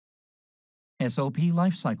SOP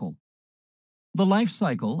life cycle. The life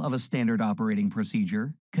cycle of a standard operating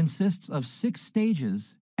procedure consists of 6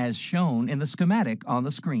 stages as shown in the schematic on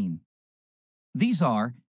the screen. These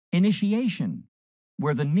are initiation,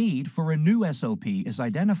 where the need for a new SOP is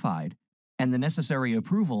identified and the necessary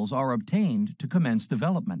approvals are obtained to commence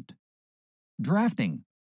development. Drafting,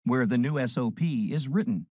 where the new SOP is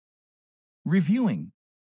written. Reviewing,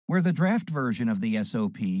 where the draft version of the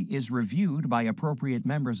SOP is reviewed by appropriate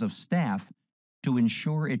members of staff to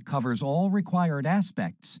ensure it covers all required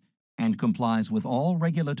aspects and complies with all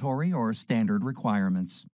regulatory or standard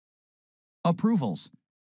requirements. Approvals,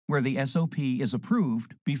 where the SOP is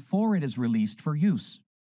approved before it is released for use.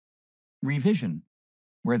 Revision,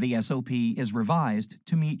 where the SOP is revised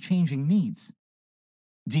to meet changing needs.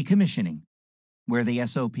 Decommissioning, where the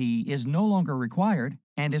SOP is no longer required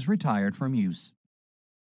and is retired from use.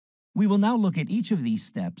 We will now look at each of these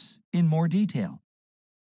steps in more detail.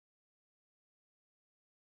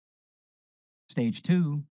 Stage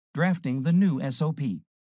 2, drafting the new SOP.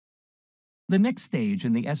 The next stage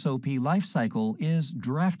in the SOP lifecycle is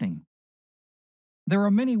drafting. There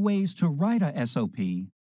are many ways to write a SOP.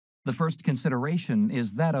 The first consideration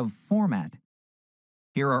is that of format.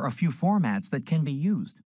 Here are a few formats that can be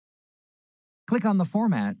used. Click on the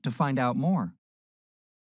format to find out more.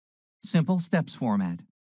 Simple steps format.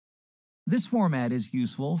 This format is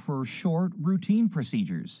useful for short, routine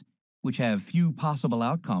procedures, which have few possible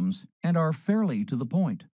outcomes and are fairly to the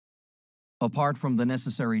point. Apart from the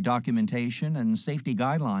necessary documentation and safety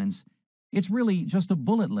guidelines, it's really just a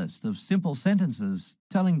bullet list of simple sentences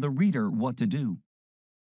telling the reader what to do.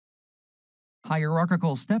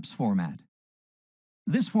 Hierarchical steps format.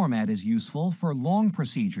 This format is useful for long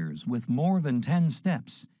procedures with more than 10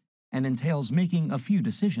 steps and entails making a few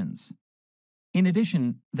decisions. In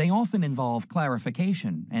addition, they often involve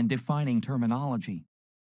clarification and defining terminology.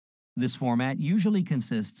 This format usually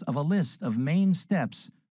consists of a list of main steps,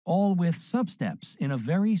 all with sub-steps in a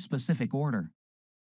very specific order.